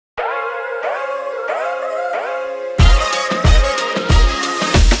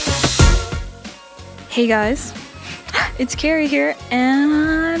Hey guys, it's Carrie here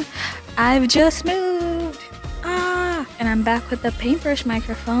and I've just moved. And I'm back with the paintbrush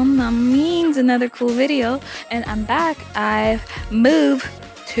microphone. That means another cool video. And I'm back. I've moved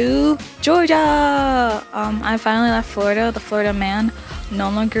to Georgia. I finally left Florida. The Florida man no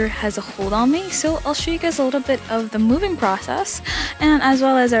longer has a hold on me. So I'll show you guys a little bit of the moving process and as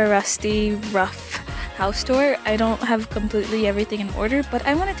well as a rusty, rough house tour. I don't have completely everything in order, but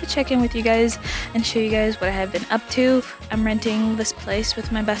I wanted to check in with you guys and show you guys what I have been up to. I'm renting this place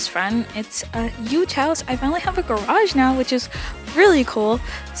with my best friend. It's a huge house. I finally have a garage now, which is really cool.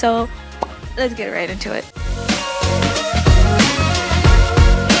 So let's get right into it.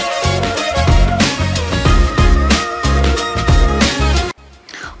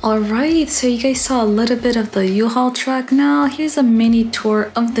 Alright, so you guys saw a little bit of the U-Haul truck. Now here's a mini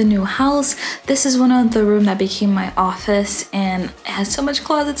tour of the new house. This is one of the rooms that became my office and it has so much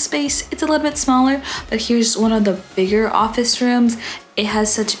closet space. It's a little bit smaller, but here's one of the bigger office rooms. It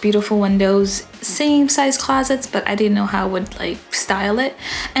has such beautiful windows, same size closets, but I didn't know how I would like style it.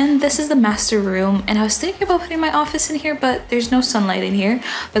 And this is the master room, and I was thinking about putting my office in here, but there's no sunlight in here.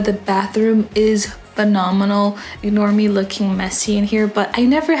 But the bathroom is phenomenal. Ignore me looking messy in here, but I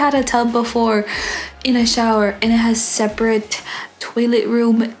never had a tub before in a shower, and it has separate toilet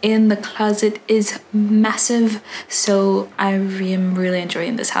room, and the closet is massive. So I am really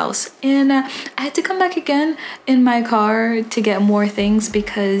enjoying this house. And I had to come back again in my car to get more things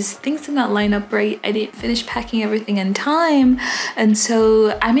because things did not line up right. I didn't finish packing everything in time, and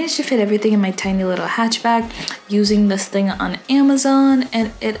so I managed to fit everything in my tiny little hatchback using this thing on Amazon,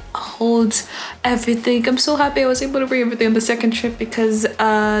 and it holds everything. I'm so happy I was able to bring everything on the second trip because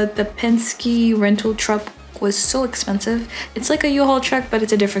the Penske rental truck was so expensive. It's like a U-Haul truck, but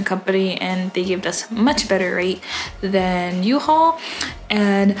it's a different company, and they gave us much better rate than U-Haul.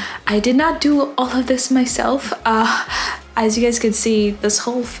 And I did not do all of this myself. As you guys can see, this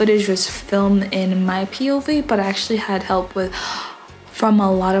whole footage was filmed in my POV, but I actually had help from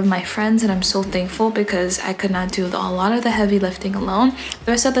a lot of my friends, and I'm so thankful because I could not do a lot of the heavy lifting alone.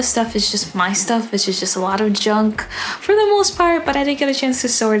 The rest of the stuff is just my stuff, which is just a lot of junk for the most part, but I did get a chance to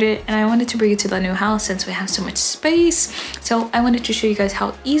sort it, and I wanted to bring it to the new house since we have so much space. So I wanted to show you guys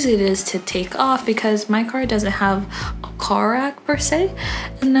how easy it is to take off because my car doesn't have a car rack per se,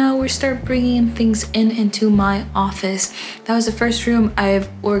 and now we start bringing things into my office. That was the first room I've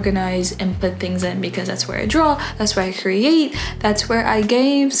organized and put things in because that's where I draw, that's where I create, that's where I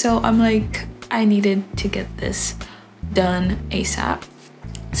game. So I'm like, I needed to get this done ASAP.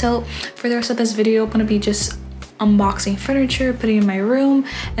 So for the rest of this video, I'm gonna be just unboxing furniture, putting in my room.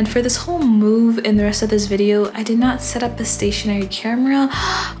 And for this whole move in the rest of this video, I did not set up a stationary camera.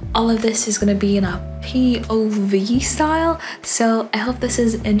 All of this is gonna be in a POV style, so I hope this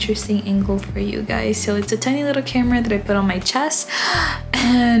is an interesting angle for you guys. So it's a tiny little camera that I put on my chest,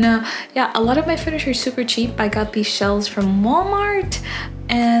 and yeah, a lot of my furniture is super cheap. I got these shelves from Walmart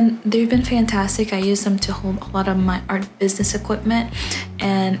and they've been fantastic. I use them to hold a lot of my art business equipment,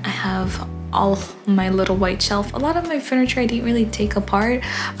 and I have all my little white shelf. A lot of my furniture I didn't really take apart.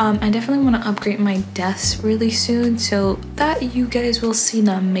 I definitely want to upgrade my desk really soon, so that you guys will see in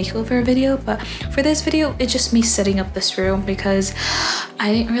a makeover video. But for this video, it's just me setting up this room because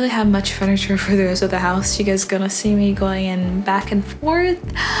I didn't really have much furniture for the rest of the house. You guys gonna see me going in back and forth,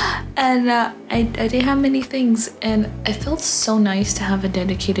 and I didn't have many things, and it felt so nice to have a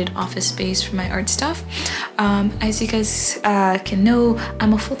dedicated office space for my art stuff. As you guys can know,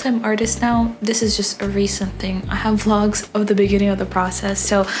 I'm a full-time artist now. This is just a recent thing. I have vlogs of the beginning of the process,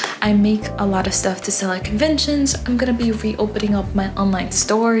 so I make a lot of stuff to sell at conventions. I'm gonna be reopening up my online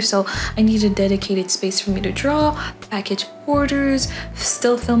store, so I need a dedicated space for me to draw, package orders,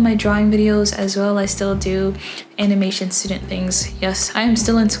 still film my drawing videos as well. I still do animation student things. Yes, I am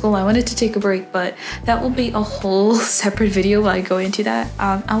still in school. I wanted to take a break, but that will be a whole separate video while I go into that.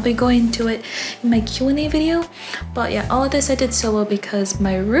 I'll be going into it in my Q&A video. But yeah, all of this I did solo because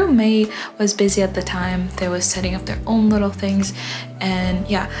my roommate was busy at the time. They was setting up their own little things, and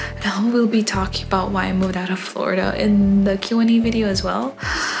yeah, we'll be talking about why I moved out of Florida in the Q&A video as well.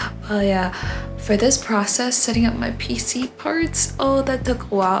 But yeah, for this process, setting up my PC parts, oh, that took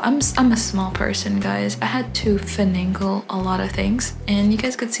a while. I'm a small person, guys. I had to finagle a lot of things, and you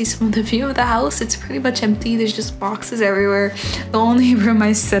guys could see some of the view of the house. It's pretty much empty. There's just boxes everywhere. The only room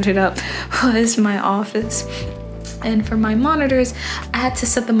I set it up was my office. And for my monitors, I had to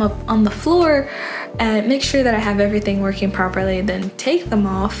set them up on the floor and make sure that I have everything working properly, then take them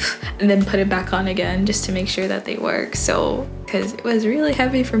off and then put it back on again just to make sure that they work. So because it was really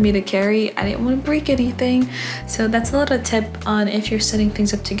heavy for me to carry. I didn't want to break anything. So that's a little tip on if you're setting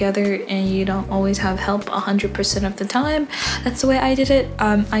things up together and you don't always have help 100% of the time. That's the way I did it.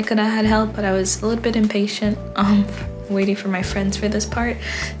 I could have had help, but I was a little bit impatient waiting for my friends for this part.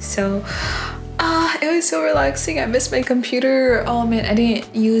 So it was so relaxing. I missed my computer. Oh man, I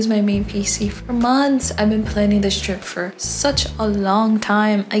didn't use my main PC for months. I've been planning this trip for such a long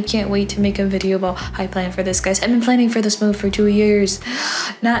time. I can't wait to make a video about how I plan for this, guys. I've been planning for this move for 2 years.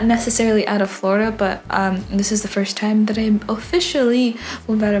 Not necessarily out of Florida, but this is the first time that I officially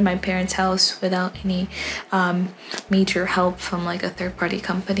moved out of my parents' house without any major help from like a third-party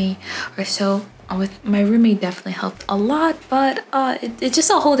company or so. With my roommate definitely helped a lot, but it's just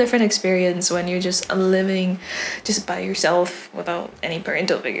a whole different experience when you're just living just by yourself without any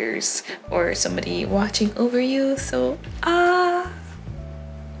parental figures or somebody watching over you. So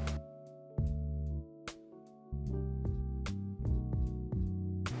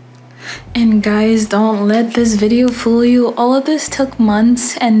and guys, don't let this video fool you. All of this took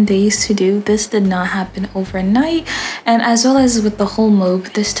months and days to do. This did not happen overnight. And as well as with the whole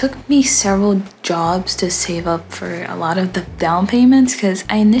move, this took me several jobs to save up for a lot of the down payments, because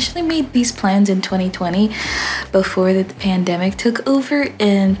I initially made these plans in 2020 before the pandemic took over,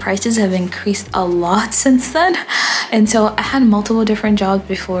 and prices have increased a lot since then. And so I had multiple different jobs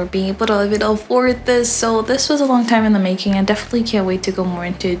before being able to even afford this. So this was a long time in the making. I definitely can't wait to go more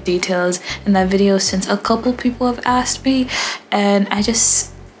into details in that video, since a couple people have asked me, and I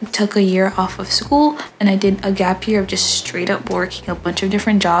just took a year off of school and I did a gap year of just straight up working a bunch of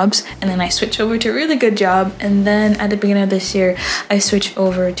different jobs, and then I switched over to a really good job. And then at the beginning of this year I switched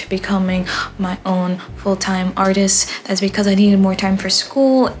over to becoming my own full-time artist. That's because I needed more time for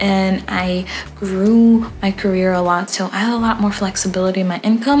school and I grew my career a lot, so I had a lot more flexibility in my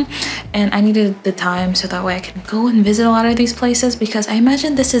income, and I needed the time so that way I can go and visit a lot of these places, because I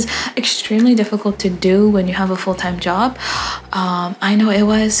imagine this is extremely difficult to do when you have a full-time job. I know it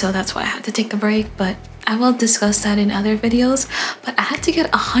was, so that's why I had to take the break, but I will discuss that in other videos. But I had to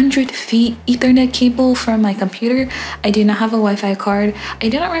get 100 feet Ethernet cable from my computer. I do not have a Wi-Fi card. I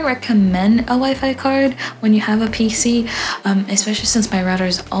do not recommend a Wi-Fi card when you have a PC, especially since my router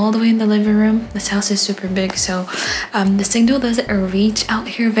is all the way in the living room. This house is super big, so the signal doesn't reach out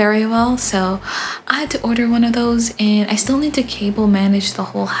here very well. So I had to order one of those, and I still need to cable manage the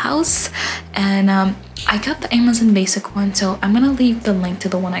whole house. And I got the Amazon basic one, so I'm gonna leave the link to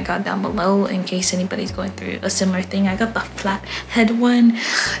the one I got down below in case anybody's going through a similar thing. I got the flat head one,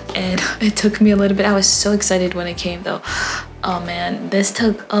 and it took me a little bit. I was so excited when it came though. Oh man, this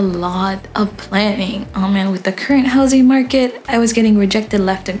took a lot of planning. Oh man, with the current housing market, I was getting rejected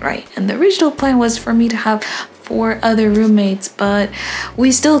left and right, and the original plan was for me to have 4 other roommates, but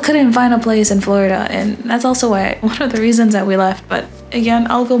we still couldn't find a place in Florida, and that's also why one of the reasons that we left. But again,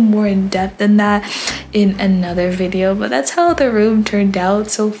 I'll go more in depth in that in another video. But that's how the room turned out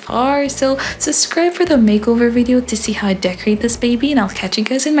so far. So subscribe for the makeover video to see how I decorate this baby, and I'll catch you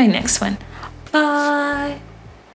guys in my next one. Bye.